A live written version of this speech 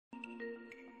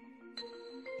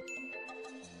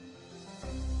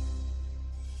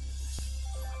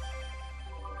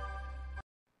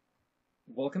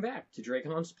Welcome back to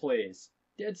Dracon's Plays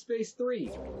Dead Space 3.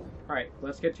 Alright,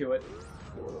 let's get to it.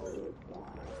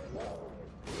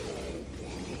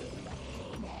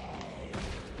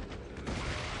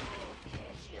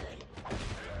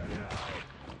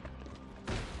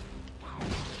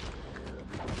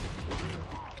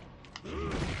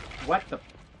 What the...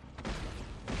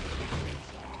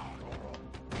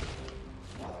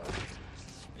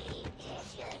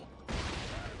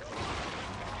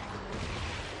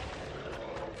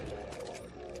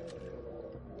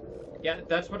 Yeah,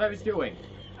 that's what I was doing.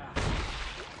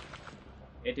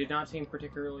 It did not seem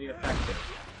particularly effective.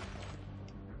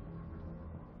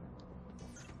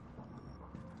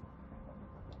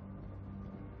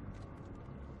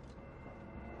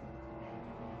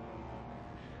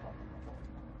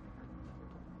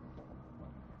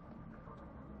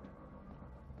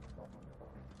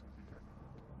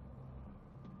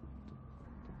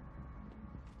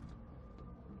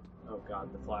 Oh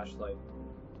god, the flashlight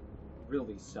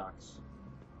really sucks.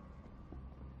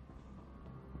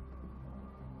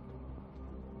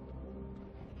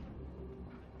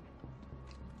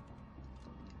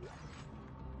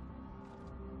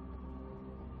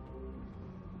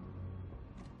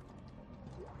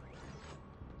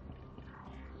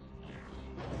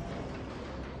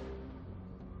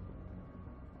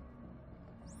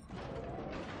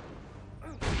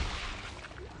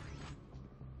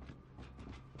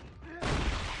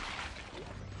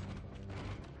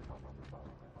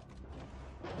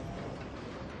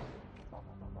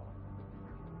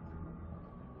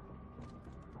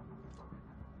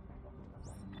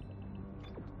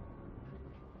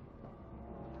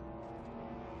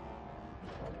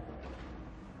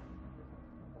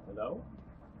 Hello?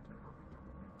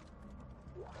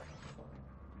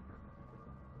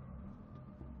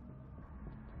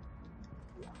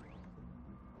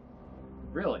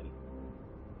 Really?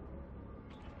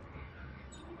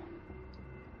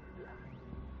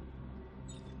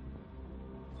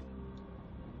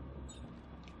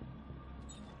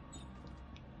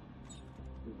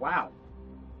 Wow.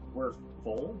 We're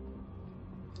full?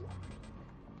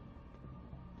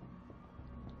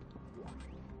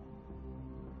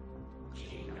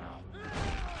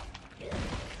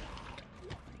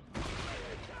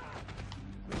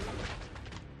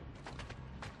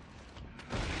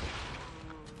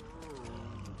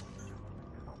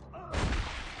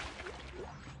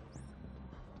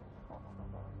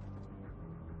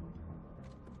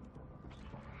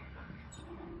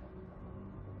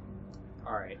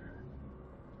 Alright.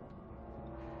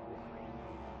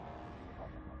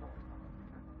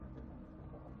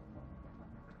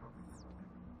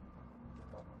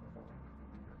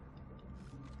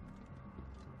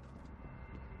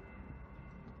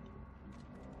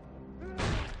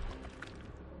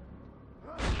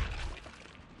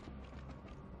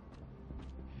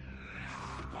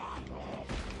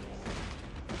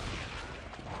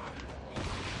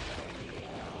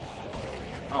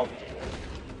 Oh.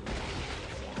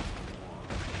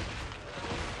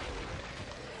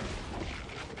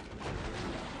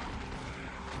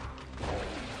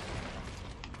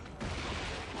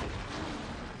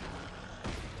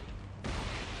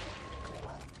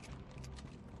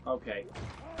 Okay.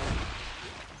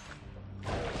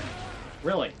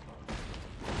 Really?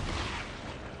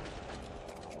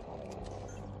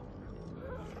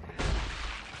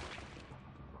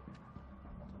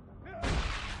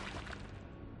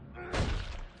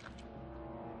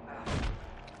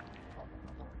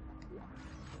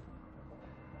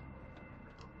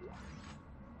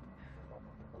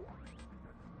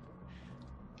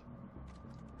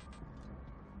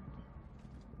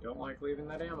 Don't like leaving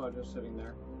that ammo just sitting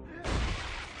there.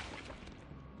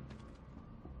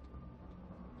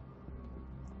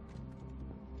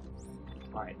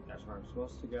 Alright, that's where I'm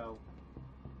supposed to go.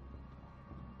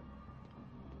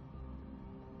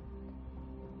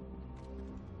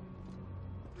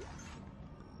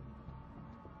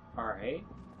 Alright.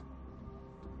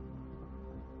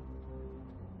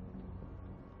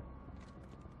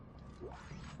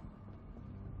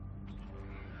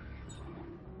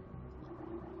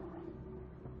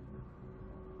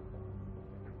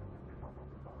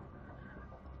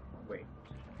 Wait.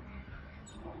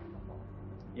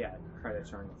 Yeah,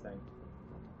 credits aren't a thing.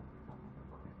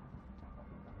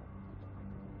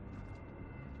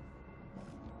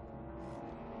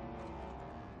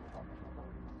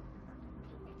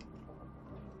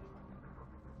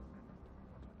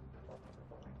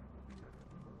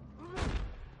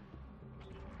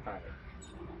 Alright.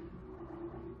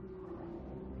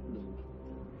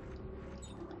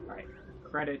 Alright.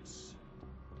 Credits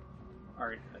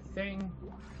aren't a thing,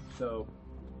 so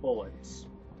bullets.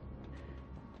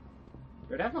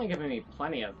 They're definitely giving me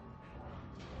plenty of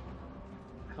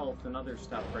health and other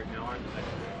stuff right now, aren't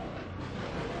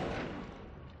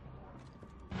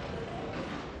they?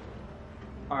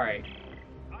 Alright.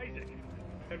 Isaac,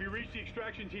 have you reached the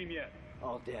extraction team yet?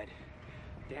 All dead.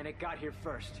 Danik got here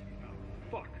first.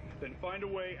 Fuck. Then find a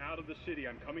way out of the city.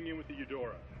 I'm coming in with the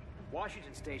Eudora.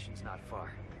 Washington Station's not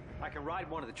far. I can ride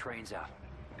one of the trains out.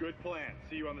 Good plan.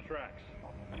 See you on the tracks.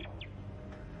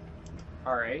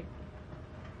 Alright.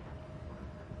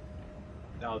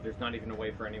 Oh, there's not even a way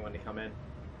for anyone to come in.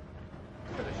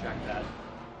 Could have checked that.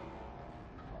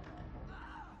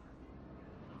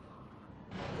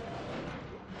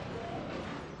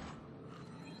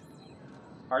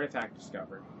 Artifact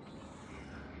discovered.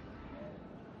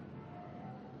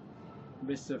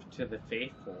 Missive to the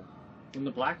Faithful. When the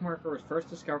black marker was first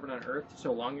discovered on Earth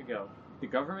so long ago, the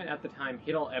government at the time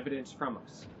hid all evidence from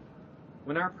us.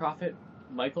 When our prophet,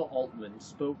 Michael Altman,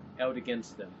 spoke out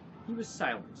against them, he was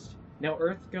silenced. Now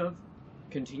EarthGov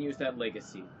continues that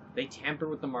legacy. They tamper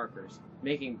with the markers,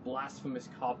 making blasphemous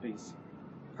copies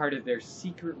part of their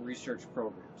secret research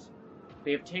programs.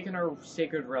 They have taken our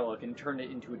sacred relic and turned it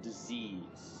into a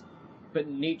disease. But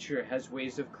nature has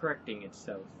ways of correcting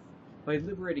itself. By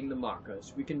liberating the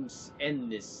markers, we can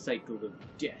end this cycle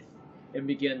of death and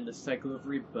begin the cycle of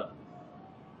rebirth.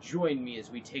 Join me as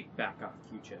we take back our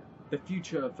future. The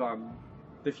future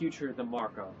the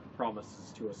marker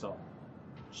promises to us all.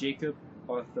 Jacob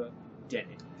Arthur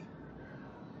Denick.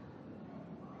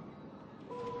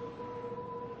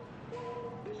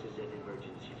 This is an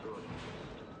emergency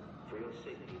broadcast. For your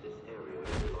safety, this area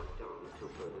is locked down until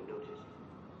further notice.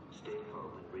 Stay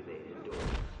calm and remain indoors.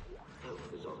 Help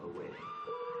is on the way.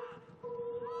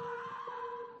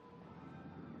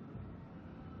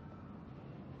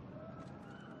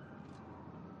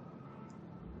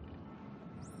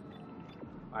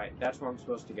 Alright, that's where I'm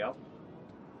supposed to go.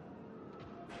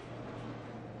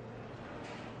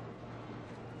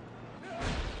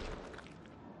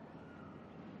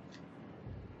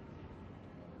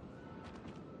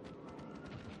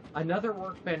 Another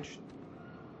workbench.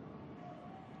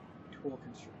 Tool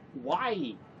construction.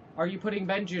 Why are you putting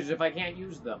benches if I can't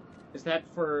use them? Is that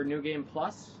for New Game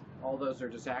Plus? All those are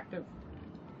just active?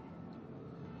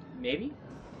 Maybe?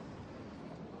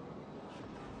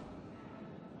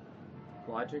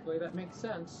 Logically, that makes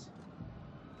sense.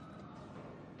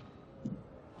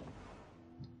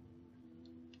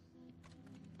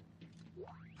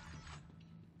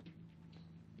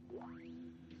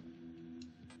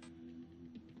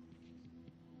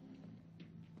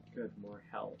 Good, more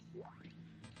health.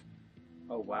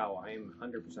 Oh wow, I am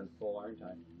 100% full, aren't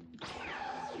I?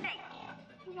 Hey,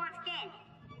 who wants game?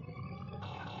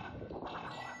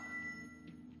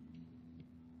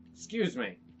 Excuse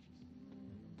me.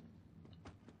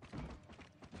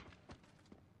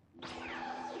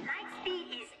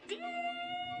 Lightspeed is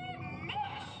delish.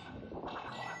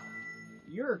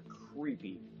 You're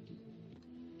creepy.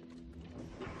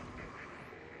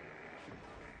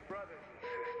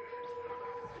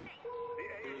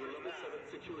 Level 7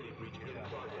 security breach in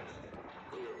progress.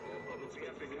 Clear all public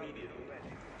spaces immediately.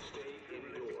 Stay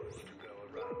indoors.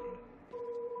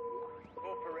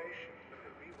 Corporations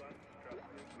that we once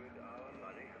trusted with our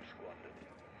money have squandered.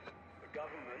 The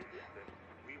government that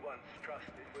we once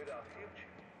trusted with our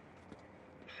future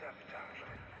sabotaged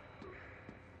it.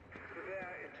 To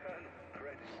their eternal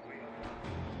credit, we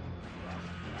are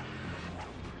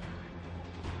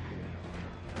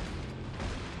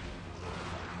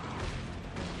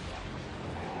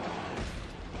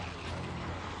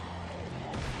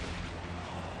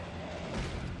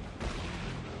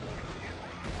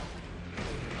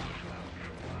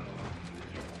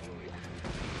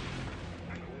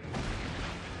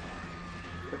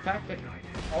The fact that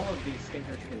all of these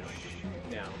stinkers can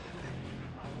shoot now.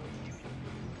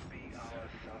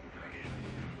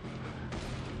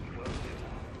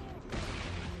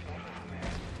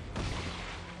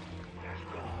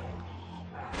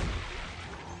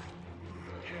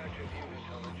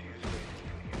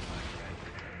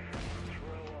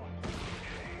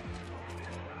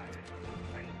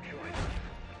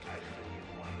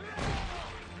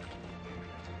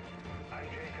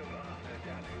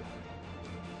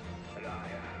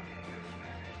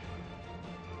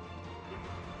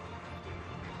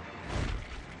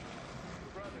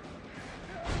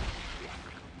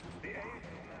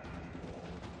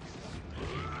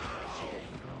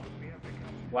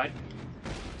 What?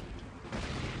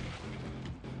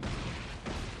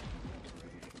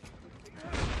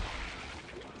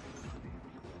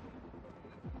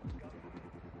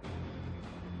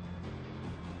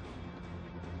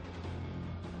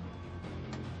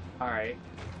 Alright.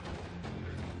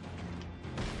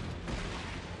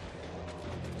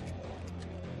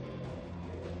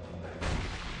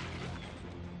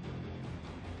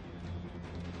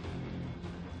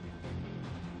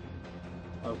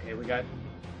 Okay, we got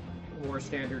more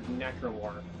standard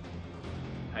necromorph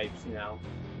types now.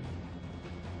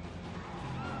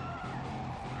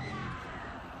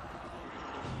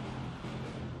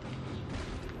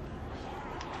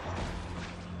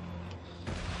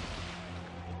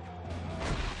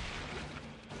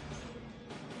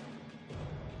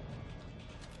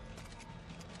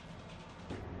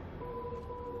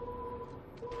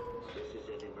 This is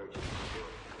an emergency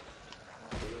broadcast.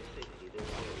 For your safety, this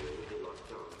area will be locked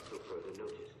down until further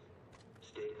notice.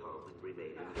 Stay calm and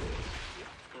remain indoors.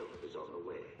 Help is on the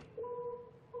way.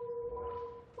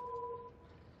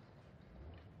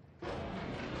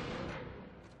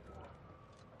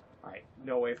 Alright,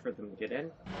 no way for them to get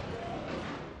in.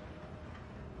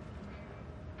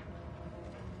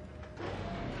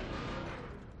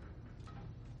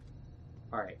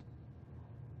 Alright.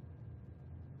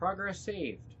 Progress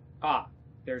saved. Ah,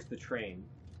 there's the train.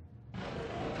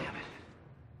 Damn it.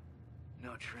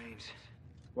 No trains.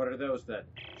 What are those then?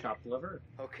 Chopped liver?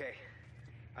 Okay.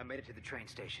 I made it to the train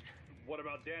station. What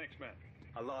about Danik's men?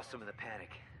 I lost them in the panic.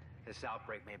 This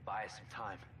outbreak may buy us some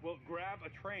time. Well, grab a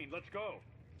train. Let's go.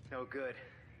 No good.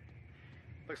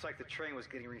 Looks like the train was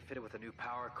getting refitted with a new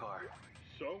power car.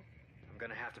 So? I'm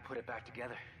gonna have to put it back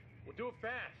together. We'll do it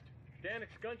fast.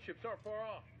 Danik's gunships aren't far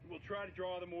off. We'll try to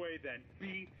draw them away then.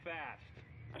 Be fast.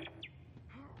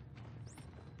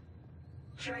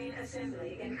 Train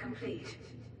assembly incomplete.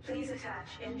 Please attach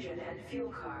engine and fuel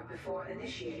car before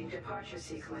initiating departure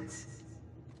sequence.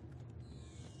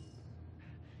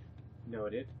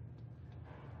 Noted.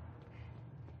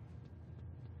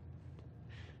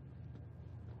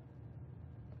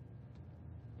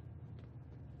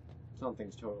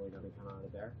 Something's totally gonna come out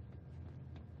of there.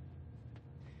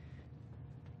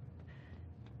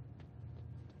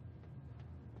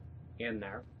 In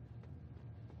there.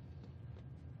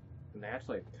 And they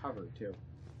actually have cover too.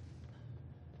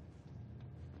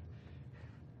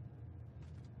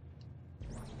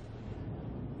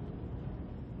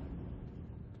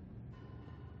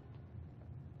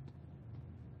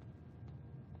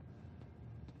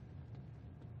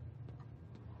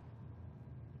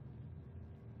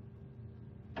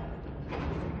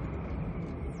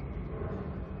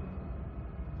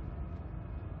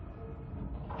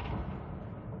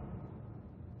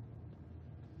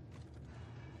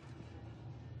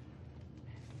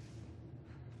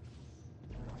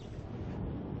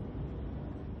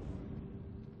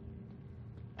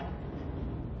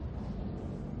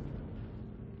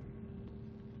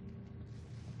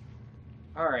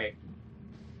 Alright.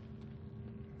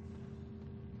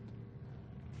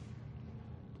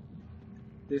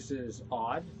 This is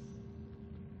odd.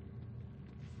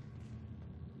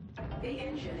 The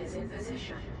engine is in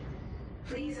position.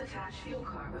 Please attach fuel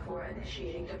car before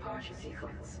initiating departure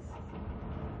sequence.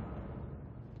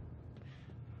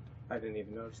 I didn't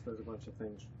even notice there's a bunch of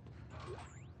things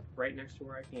right next to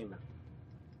where I came out.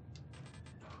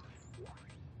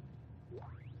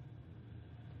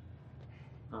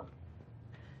 Huh.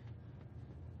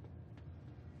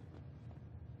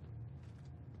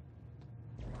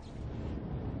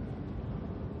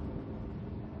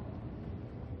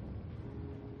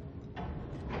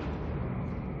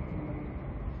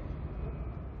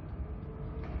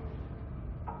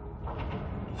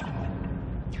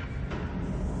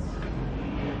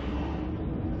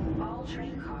 All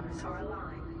train cars are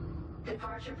aligned.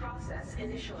 Departure process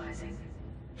initializing.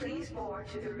 Please board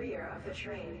to the rear of the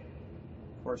train.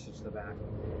 Of course it's the back.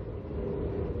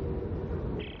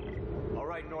 All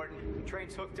right, Norton. The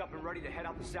train's hooked up and ready to head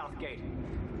out the south gate.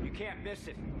 You can't miss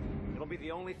it. It'll be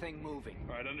the only thing moving.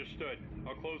 All right, understood.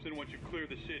 I'll close in once you clear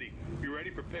the city. Be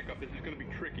ready for pickup. This is going to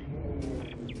be tricky.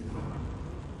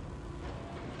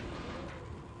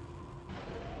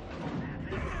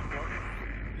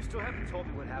 You still haven't told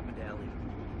me what happened to Ellie.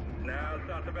 Now it's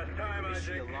not the best time, Is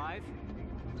she Isaac. alive?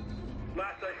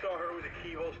 Last I saw her was at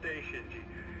Keyhole Station. She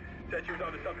said she was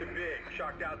onto something big,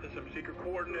 shocked out to some secret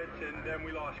coordinates, and then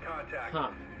we lost contact.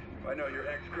 Huh. I know your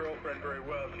ex-girlfriend very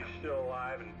well. She's still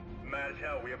alive and mad as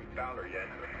hell. We haven't found her yet.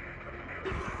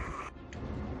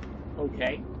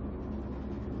 Okay.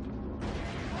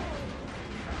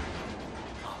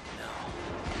 Oh, no.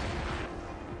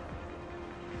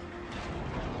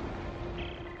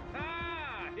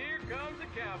 Ah! Here comes the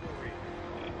cavalry.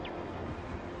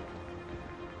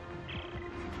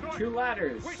 Two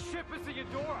ladders. Which ship is the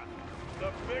Eudora?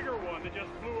 The bigger one that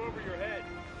just flew over your head.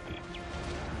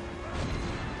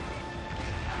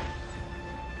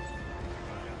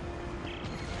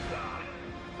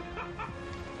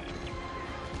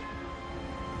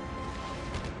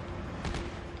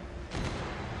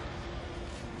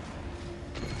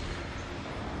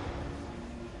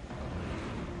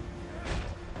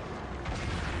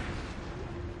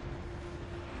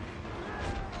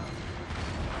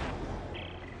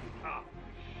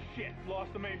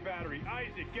 lost the main battery.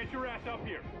 Isaac, get your ass up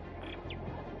here.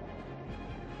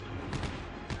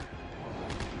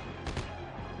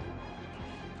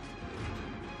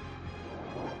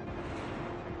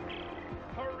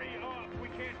 Hurry up. We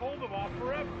can't hold them off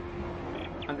forever.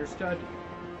 Understood.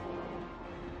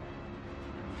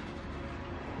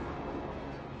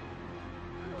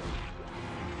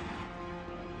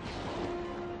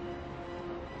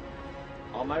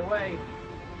 On my way.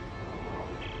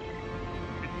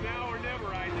 It's now or never,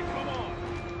 Isaac. Come on.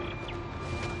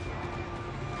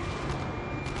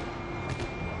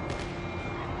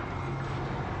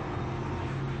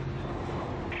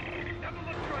 Double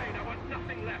the train. I want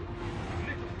nothing left.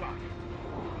 Middle spot.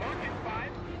 Mark in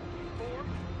 5, 4,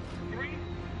 3,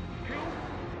 2,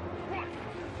 1.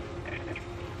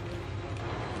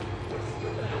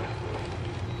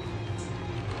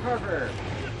 Carver.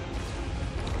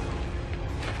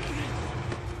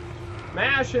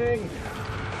 Mashing!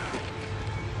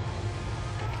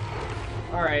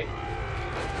 Alright.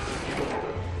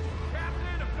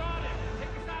 Captain, I've got it. Take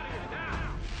us out of here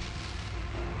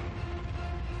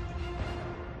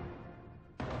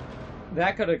now.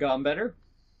 That could have gone better.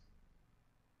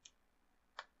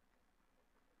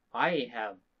 I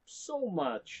have so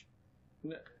much,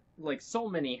 like so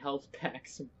many health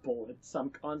packs of bullets. I'm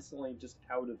constantly just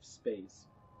out of space.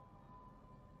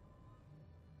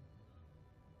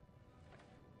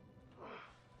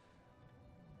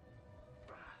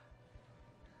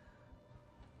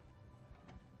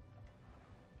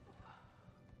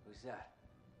 Who's that?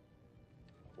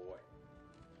 Boy,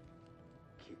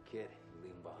 Cute kid. You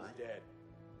leave him behind? he's dead.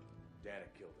 Dana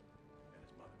killed him, and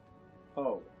his mother.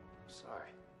 Oh. Sorry.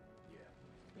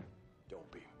 Yeah.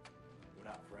 Don't be. We're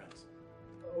not friends.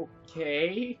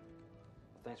 Okay.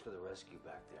 Thanks for the rescue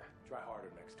back there. Try harder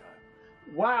next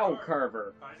time. Wow,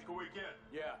 Carver. Isaac, a week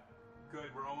in. Yeah, Good,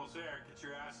 we're almost there. Get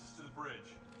your asses to the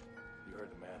bridge. you heard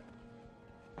the man.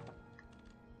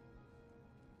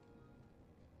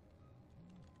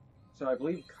 So I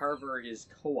believe Carver is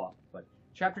co-op, but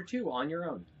Chapter 2, on your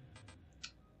own.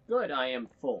 Good, I am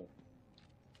full.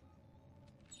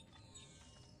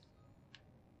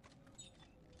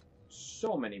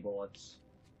 So many bullets.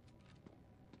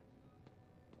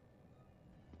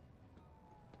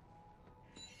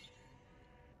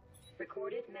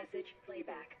 Recorded message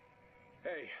playback.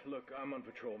 Hey, look, I'm on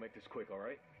patrol. Make this quick, all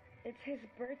right? It's his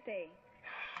birthday.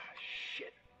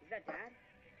 Shit. Is that Dad?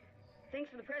 Thanks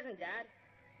for the present, Dad.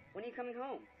 When are you coming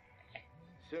home?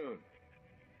 Soon.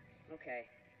 Okay.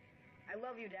 I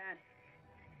love you, Dad.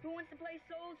 Who wants to play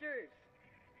soldiers?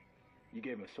 You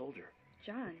gave him a soldier.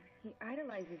 John, he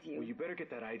idolizes you. Well, you better get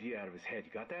that idea out of his head.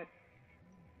 You got that?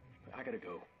 I gotta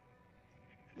go.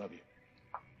 Love you.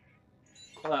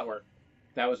 Well, that worked.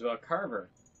 That was about Carver.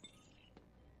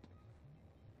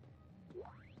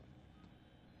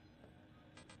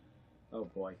 Oh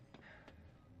boy.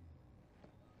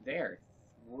 They're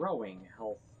throwing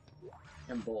health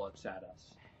and bullets at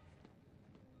us.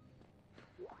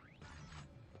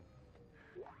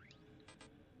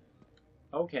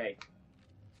 Okay.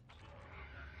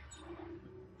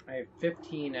 I have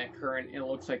 15 at current, and it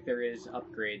looks like there is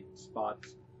upgrade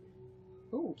spots.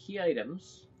 Ooh, key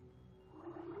items.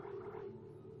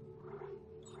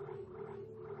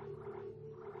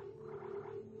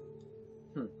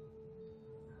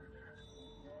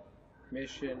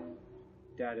 Mission,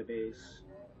 database,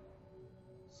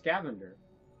 scavenger.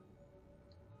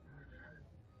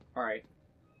 Alright.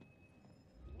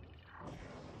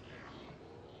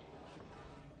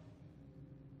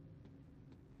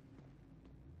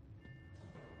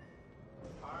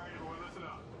 Alright, everyone, listen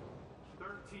up.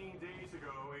 13 days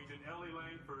ago, Agent Ellie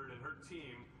Langford and her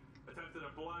team attempted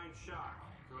a blind shot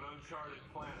to an uncharted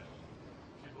planet.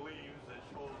 She believes it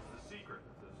holds the secret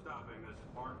to stopping this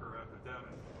marker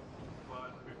epidemic.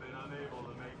 But we've been unable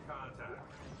to make contact.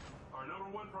 Our number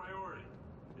one priority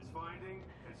is finding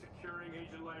and securing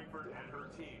Agent Langford and her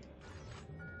team.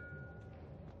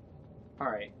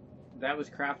 Alright. That was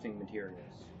crafting materials.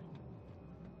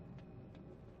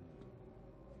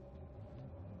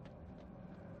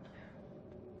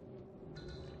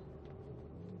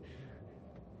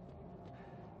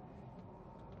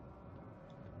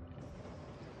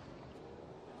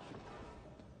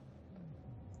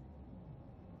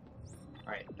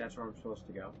 Alright, that's where I'm supposed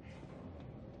to go.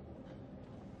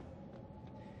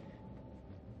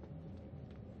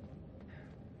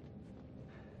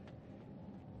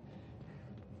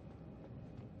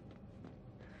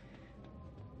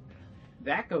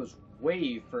 That goes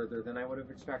way further than I would have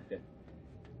expected.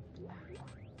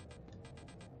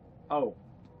 Oh.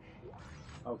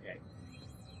 Okay.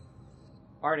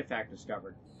 Artifact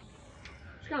discovered.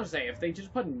 gonna say, if they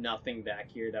just put nothing back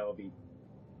here, that would be...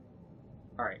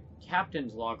 Alright,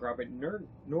 Captain's Log, Robert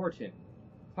Norton.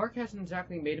 Park hasn't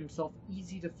exactly made himself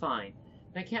easy to find,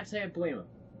 and I can't say I blame him.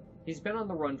 He's been on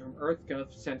the run from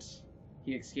EarthGov since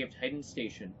he escaped Hayden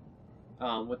Station,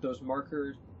 with those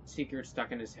marker seekers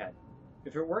stuck in his head.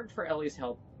 If it weren't for Ellie's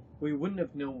help, we wouldn't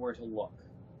have known where to look.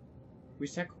 We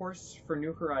set course for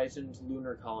New Horizons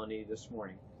lunar colony this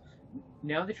morning.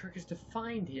 Now the trick is to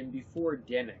find him before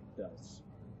Dennick does.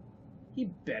 He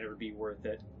better be worth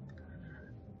it.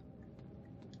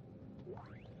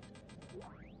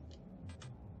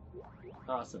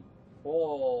 Awesome.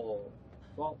 Oh,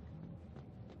 well,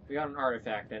 we got an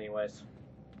artifact anyways.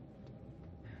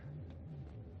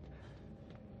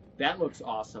 That looks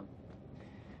awesome.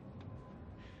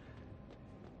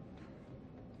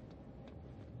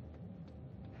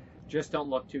 Just don't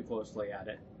look too closely at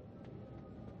it.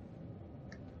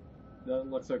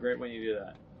 Doesn't look so great when you do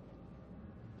that.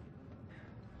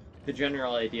 The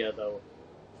general idea, though,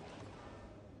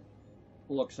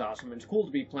 looks awesome. It's cool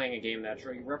to be playing a game that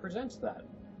actually represents that.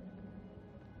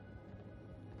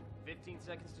 15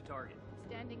 seconds to target.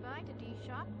 Standing by to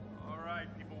D-shot. All right,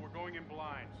 people, we're going in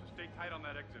blind, so stay tight on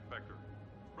that exit vector.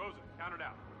 Rosen, count it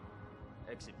out.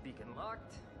 Exit beacon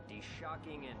locked.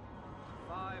 D-shocking in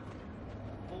 5,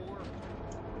 4,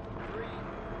 3, 2,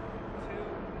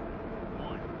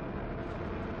 1.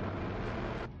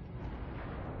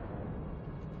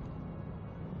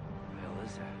 What the hell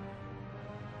is that?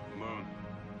 Moon.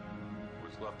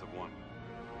 What's left of one.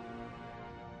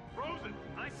 Rosen!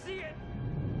 I see it!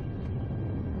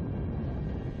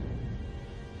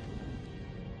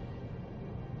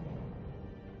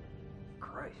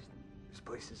 Christ, this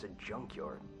place is a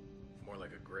junkyard. More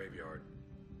like a graveyard.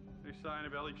 Any sign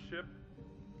of Ellie's ship?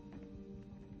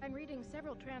 I'm reading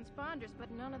several transponders,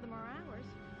 but none of them are ours.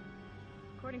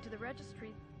 According to the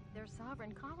registry, they're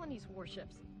Sovereign Colonies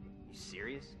warships. You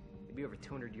serious? They'd be over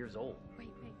 200 years old. Wait,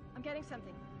 I'm getting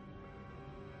something.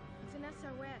 It's an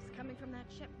SOS coming from that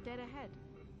ship dead ahead.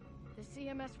 The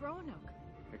CMS Roanoke.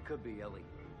 It could be Ellie.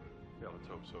 Yeah, let's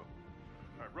hope so. All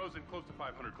right, Rosen, close to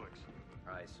 500 clicks.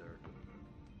 Aye, sir.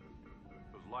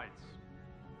 Those lights,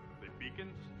 they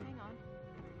beacons? Hang on.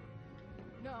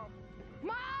 No.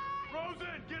 Mike!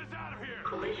 Rosen, get us out of here!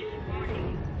 Collision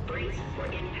warning. Brace for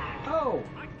impact. Oh!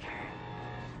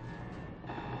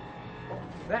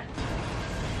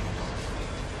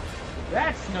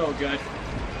 That's no good.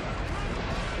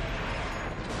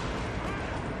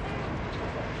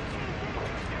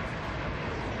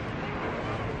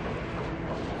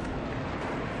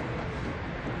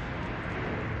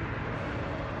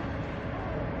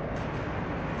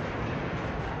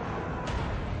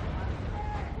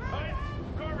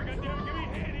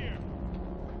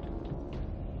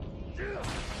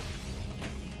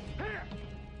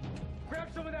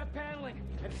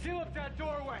 Seal up that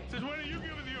doorway! Since when are you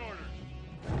giving the orders?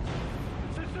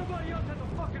 Since somebody else has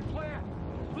a fucking plan!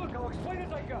 Look, I'll explain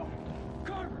as I go.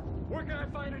 Carver, where can I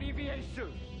find an EVA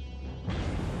suit?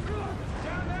 Carver,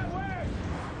 down that way!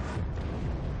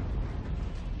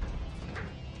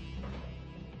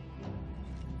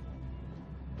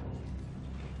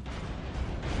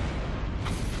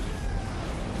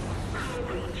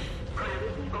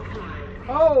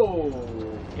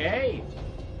 Okay.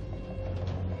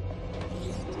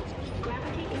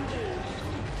 Gravity engaged.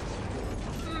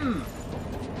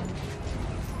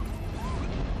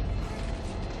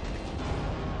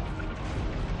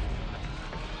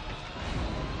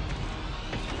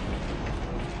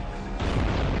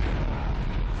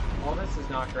 Well, this is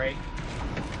not great.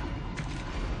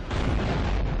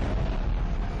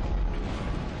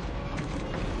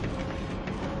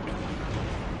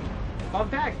 Fun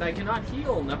fact, I cannot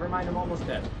heal. Never mind, I'm almost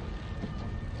dead.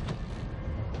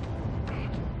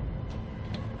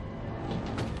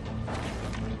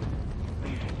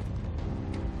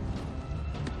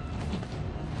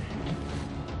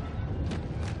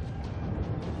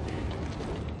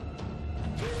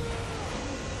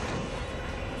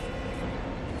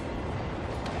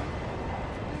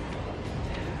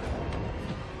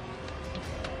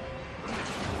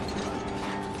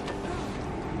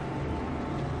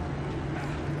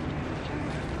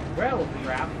 Well,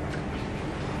 crap.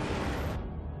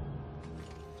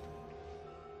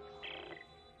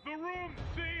 The room's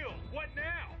sealed. What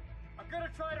now? I'm gonna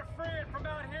try to free it from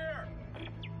out here!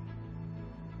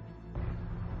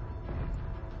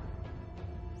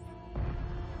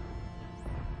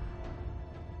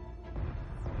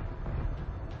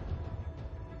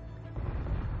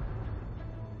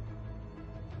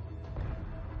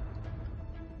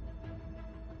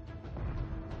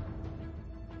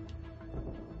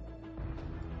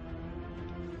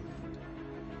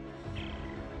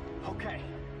 Okay,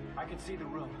 I can see the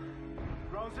room.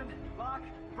 Rosen, Locke,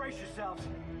 brace yourselves.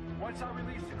 Once I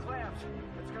release the clamps,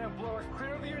 it's gonna blow us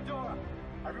clear of the Eudora.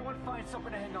 Everyone find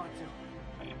something to hang on to.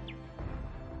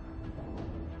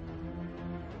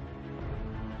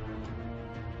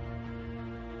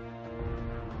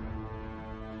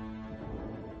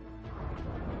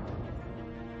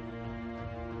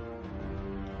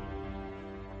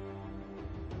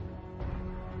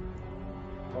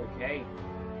 Okay.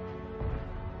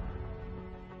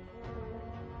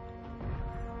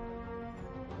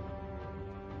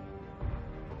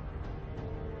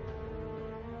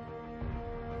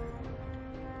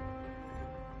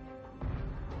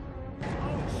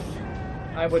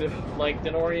 I would have liked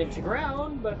an orient to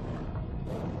ground, but...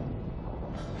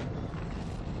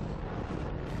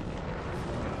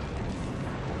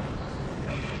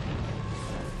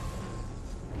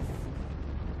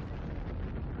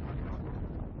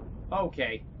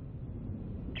 Okay.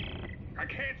 I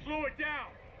can't slow it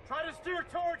down. Try to steer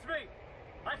towards me.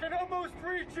 I can almost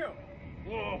reach you.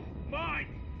 Whoa, mine!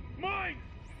 Mine!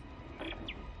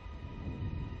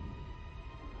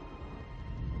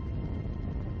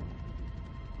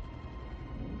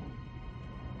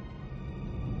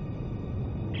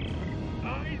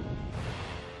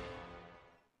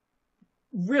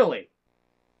 Really?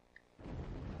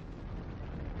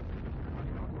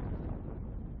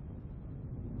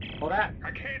 Well, that...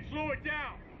 I can't slow it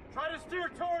down. Try to steer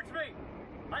towards me.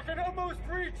 I can almost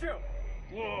reach you.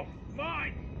 Whoa,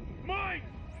 mine! Mine!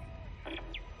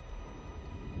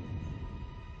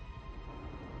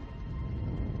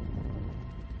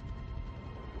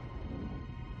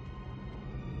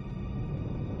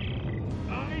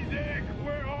 Isaac,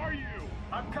 where are you?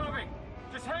 I'm coming.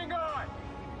 Just hang on.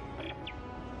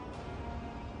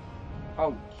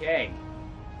 Okay.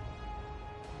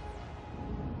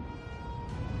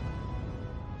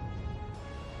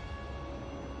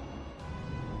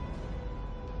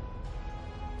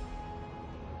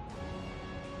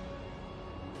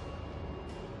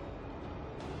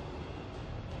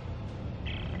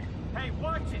 Hey,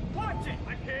 watch it! Watch it!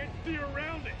 I can't see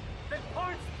around it. Then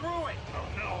punch through it. Oh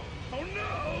no! Oh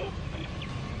no!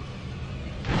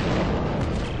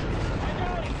 I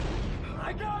got it!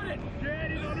 I got it!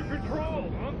 Jet is under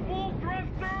control. On full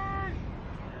thrusters.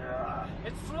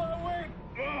 It's slowing.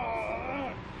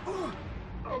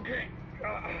 Okay.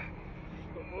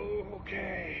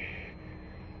 Okay.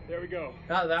 There we go.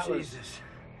 That was... Jesus.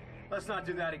 Let's not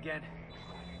do that again.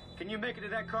 Can you make it to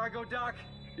that cargo dock?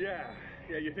 Yeah,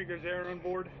 you think there's air on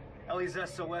board? Ellie's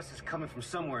SOS is coming from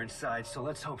somewhere inside, so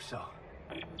let's hope so.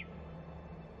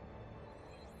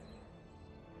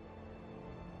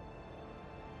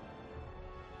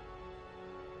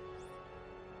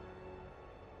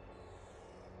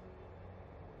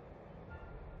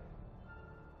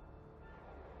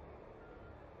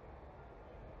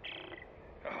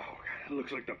 It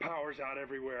looks like the power's out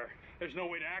everywhere. There's no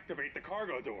way to activate the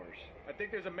cargo doors. I think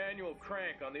there's a manual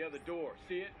crank on the other door.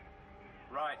 See it?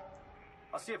 Right.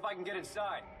 I'll see if I can get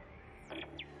inside.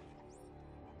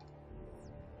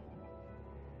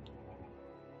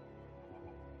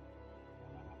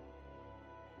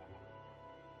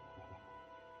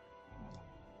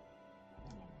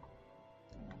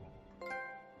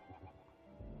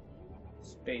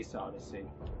 Space Odyssey.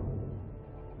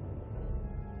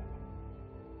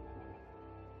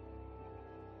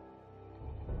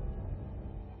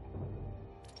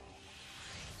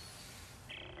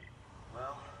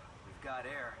 Well, we've got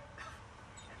air.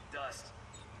 And dust.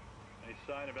 Any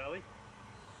sign of Ellie?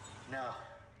 No.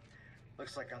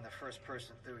 Looks like I'm the first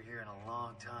person through here in a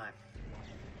long time.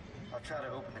 I'll try to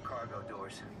open the cargo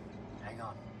doors. Hang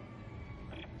on.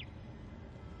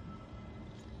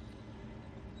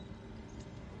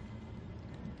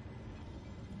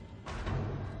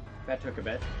 That took a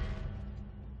bit.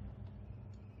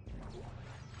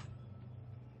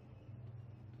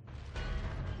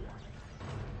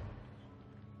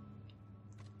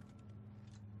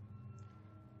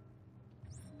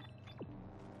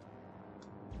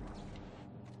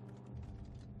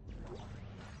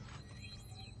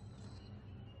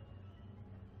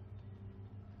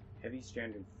 Heavy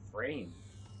stranded frame.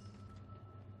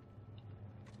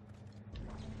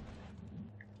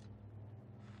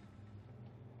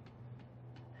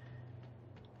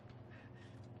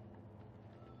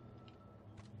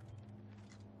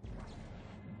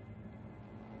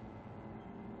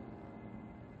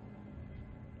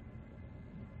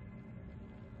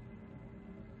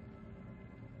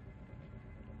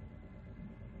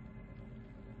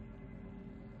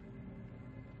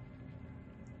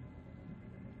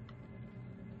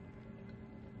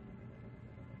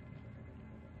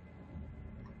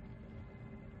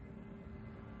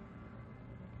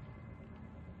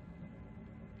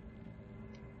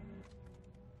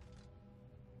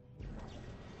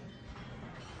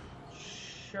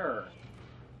 Sure.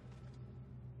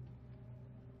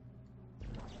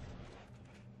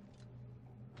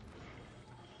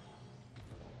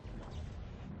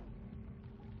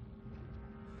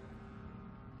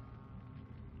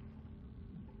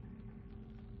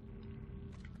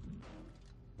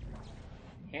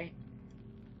 Hey.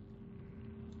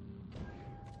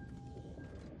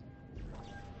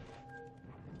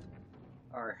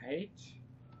 Alright.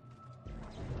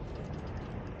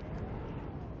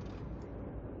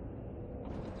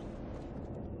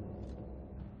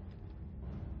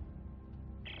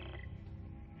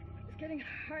 It's getting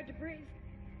hard to breathe.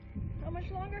 How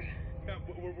much longer? Yeah,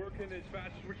 we're working as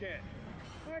fast as we can.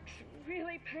 Mark's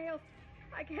really pale.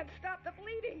 I can't stop the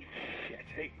bleeding. Shit.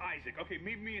 Hey, Isaac. Okay,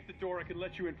 meet me at the door. I can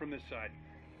let you in from this side.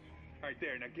 All right,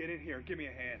 there. Now get in here and give me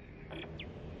a hand.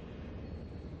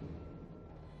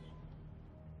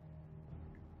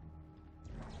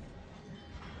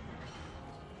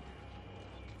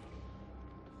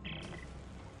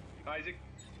 Isaac,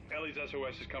 Ellie's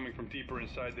SOS is coming from deeper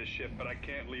inside this ship, but I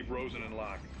can't leave Rosen and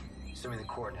Locke. Send me the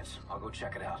coordinates. I'll go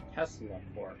check it out. Tesla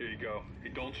for. Here you go. Hey,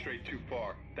 don't stray too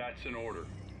far. That's an order.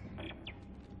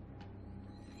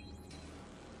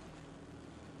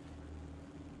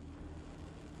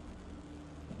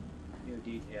 New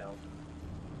detail.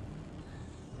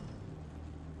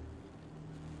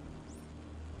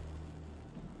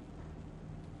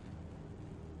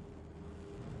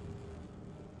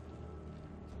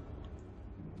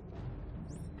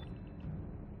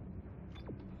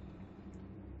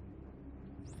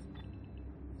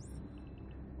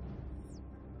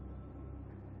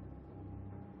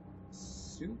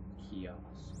 Soup kiosk.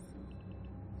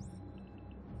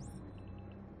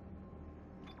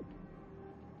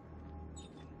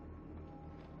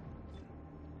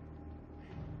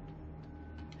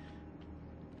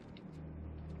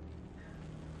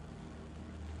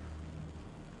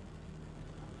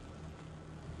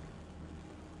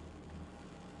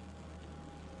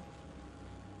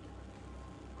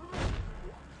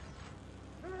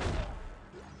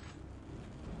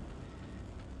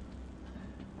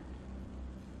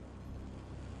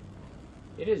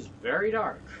 It is very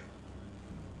dark.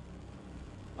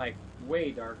 Like,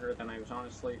 way darker than I was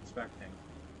honestly expecting.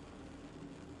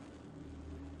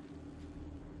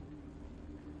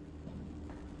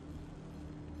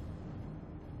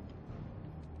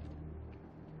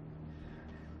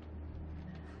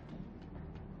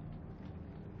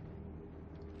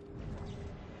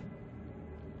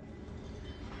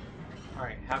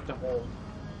 Alright, have to hold.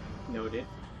 Noted.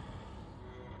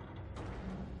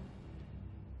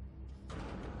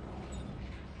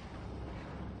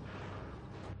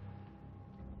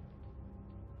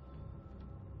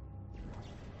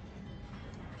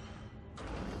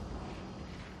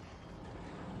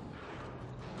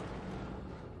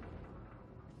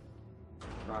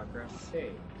 Progress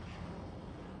saved.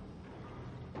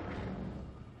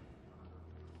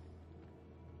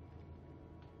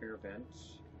 Air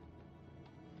vents.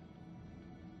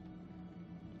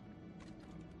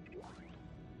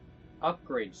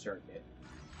 Upgrade circuit.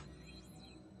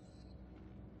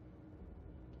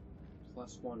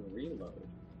 +1 reload.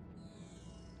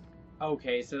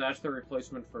 Okay, so that's the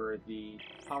replacement for the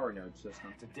power node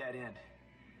system. It's a dead end.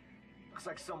 Looks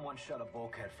like someone shut a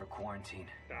bulkhead for quarantine.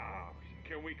 Ah,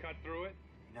 can we cut through it?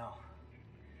 No.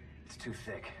 It's too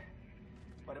thick.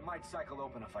 But it might cycle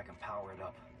open if I can power it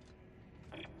up.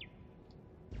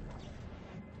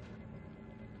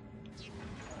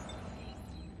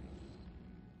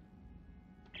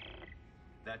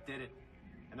 That did it.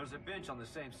 And there's a bench on the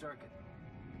same circuit.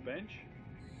 Bench?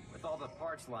 With all the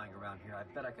parts lying around here, I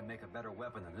bet I can make a better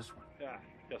weapon than this one. Yeah,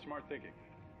 smart thinking.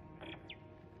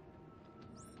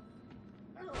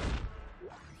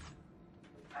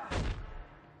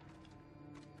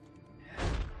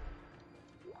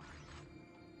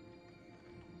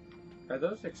 Are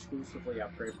those exclusively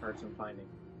upgrade parts I'm finding?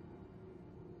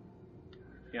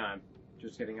 Yeah, I'm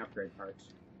just getting upgrade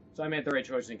parts. So I made the right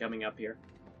choice in coming up here.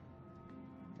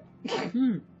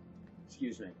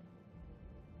 Excuse me.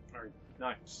 Or,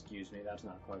 not excuse me, that's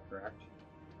not quite correct.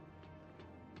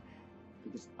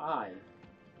 Because I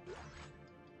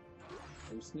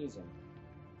am sneezing.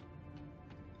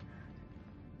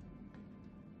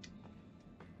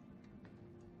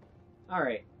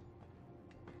 Alright.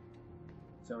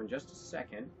 So in just a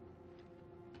second,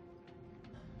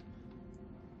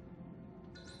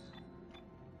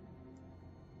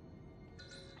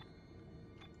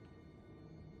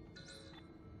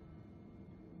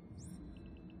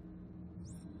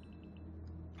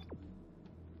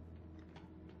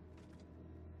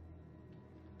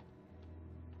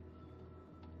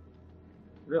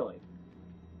 really?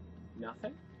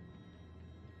 Nothing?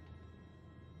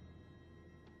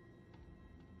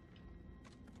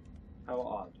 How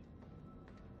odd.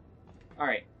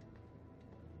 Alright.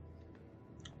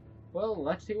 Well,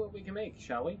 let's see what we can make,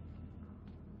 shall we?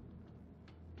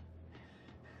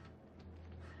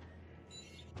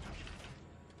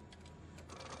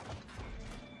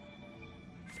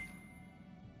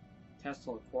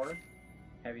 Tesla core,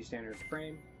 heavy standard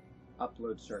frame,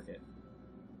 upload circuit.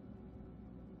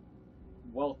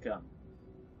 Welcome.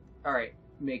 Alright,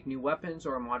 make new weapons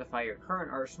or modify your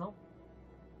current arsenal.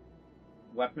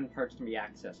 Weapon parts can be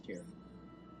accessed here.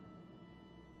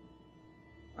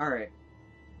 Alright.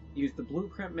 Use the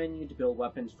blueprint menu to build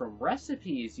weapons from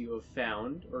recipes you have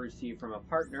found or received from a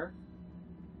partner.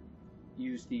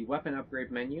 Use the weapon upgrade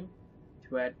menu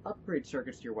to add upgrade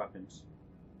circuits to your weapons.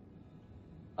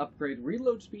 Upgrade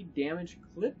reload speed, damage,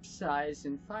 clip size,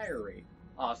 and fire rate.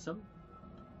 Awesome.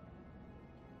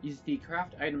 Use the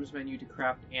craft items menu to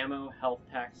craft ammo, health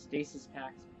packs, stasis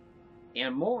packs,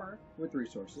 and more with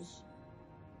resources.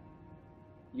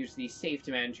 Use the save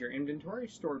to manage your inventory.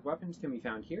 Stored weapons can be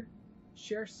found here.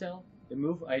 Share, sell, and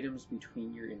move items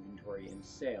between your inventory and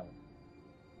sale.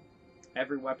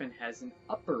 Every weapon has an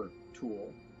upper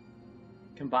tool.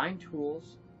 Combine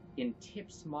tools and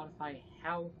tips modify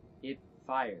how it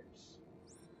fires.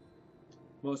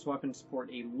 Most weapons support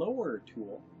a lower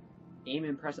tool. Aim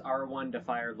and press R1 to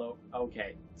fire low.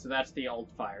 Okay, so that's the alt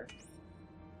fire.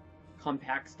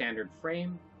 Compact standard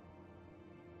frame.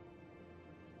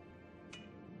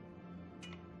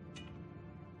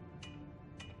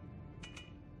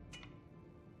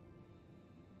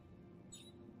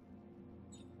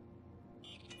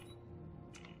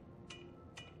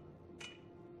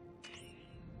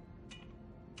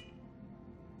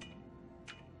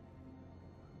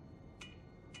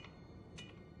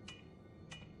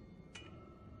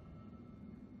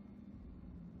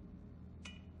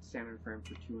 Standard frame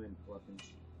for 2-inch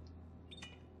weapons.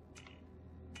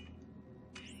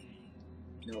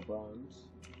 No bones.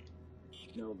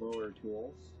 No lower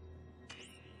tools.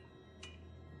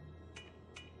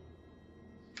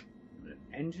 An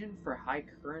engine for high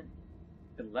current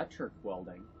electric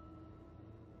welding.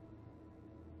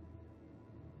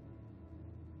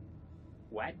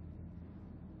 What?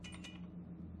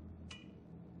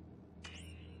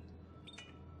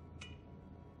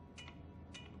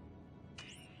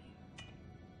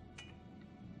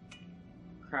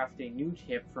 Craft a new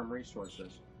tip from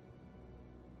resources.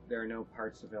 There are no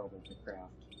parts available to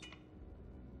craft.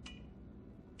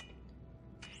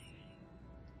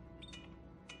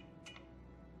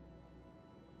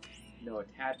 No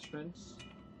attachments.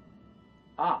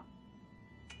 Ah!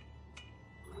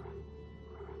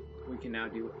 We can now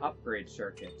do upgrade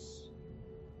circuits.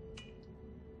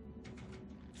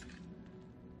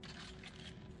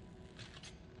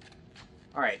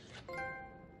 Alright.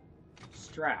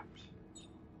 Strapped.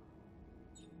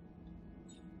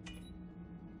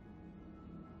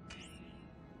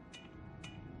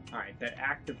 Alright, that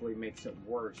actively makes it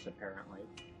worse, apparently.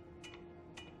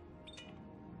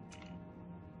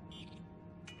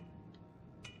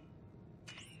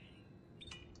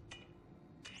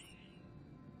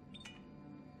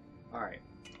 Alright.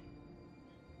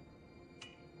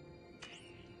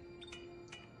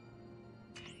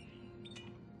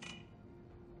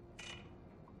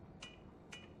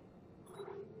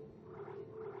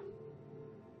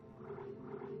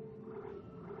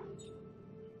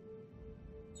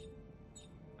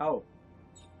 Oh.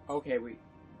 Okay, we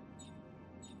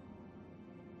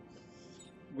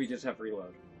just have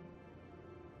reload.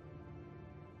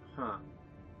 Huh.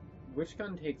 Which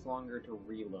gun takes longer to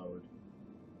reload?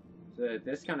 So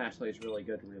this gun actually is really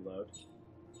good to reload.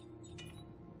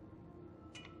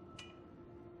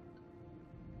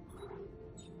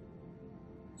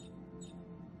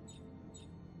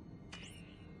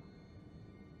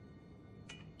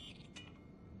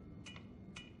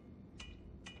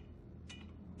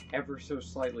 Ever so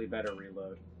slightly better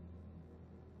reload.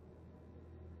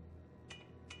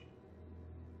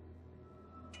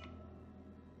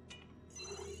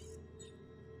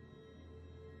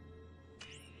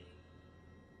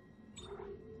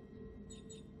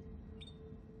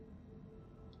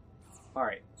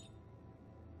 Alright.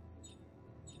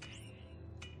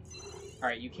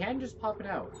 Alright, you can just pop it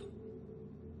out.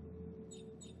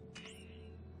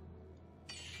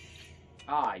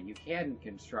 Ah, you can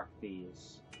construct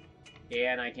these.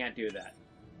 And I can't do that.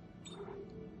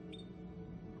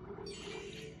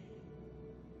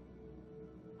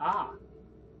 Ah!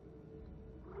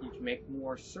 You can make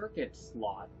more circuit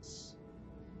slots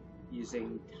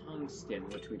using tungsten,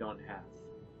 which we don't have.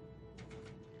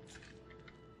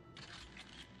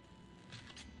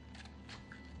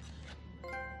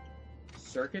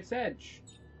 Circuit's edge.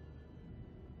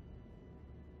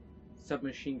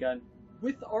 submachine gun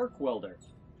with arc welder.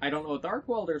 I don't know what the arc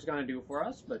welder is going to do for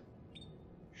us, but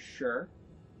sure.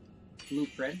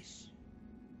 Blueprints.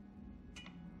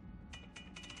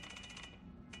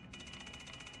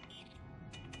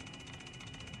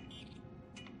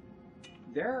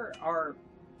 There are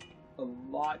a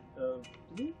lot of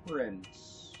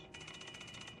blueprints,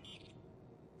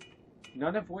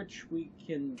 none of which we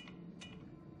can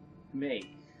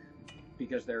make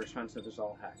because they're expensive as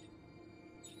all heck.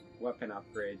 Weapon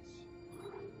upgrades.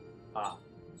 Ah.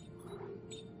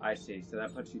 I see, so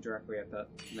that puts you directly at the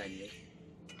menu.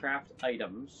 Craft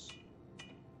items.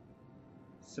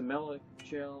 Semelic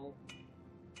gel.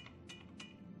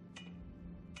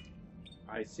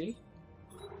 I see.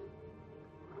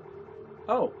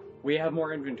 Oh, we have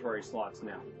more inventory slots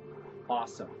now.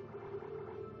 Awesome.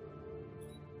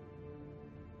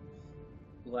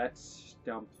 Let's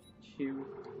dump 2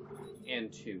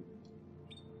 and 2.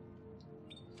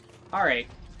 Alright.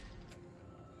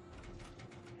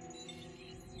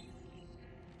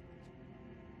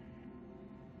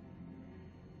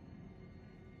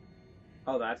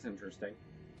 Oh, that's interesting.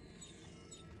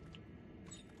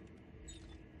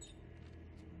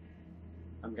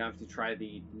 I'm gonna have to try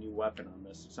the new weapon on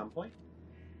this at some point.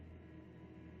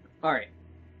 Alright,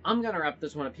 I'm gonna wrap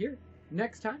this one up here.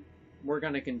 Next time, we're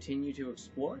gonna continue to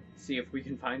explore, see if we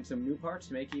can find some new parts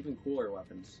to make even cooler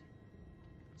weapons.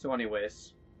 So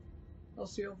anyways, I'll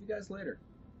see all of you guys later.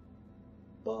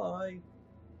 Bye!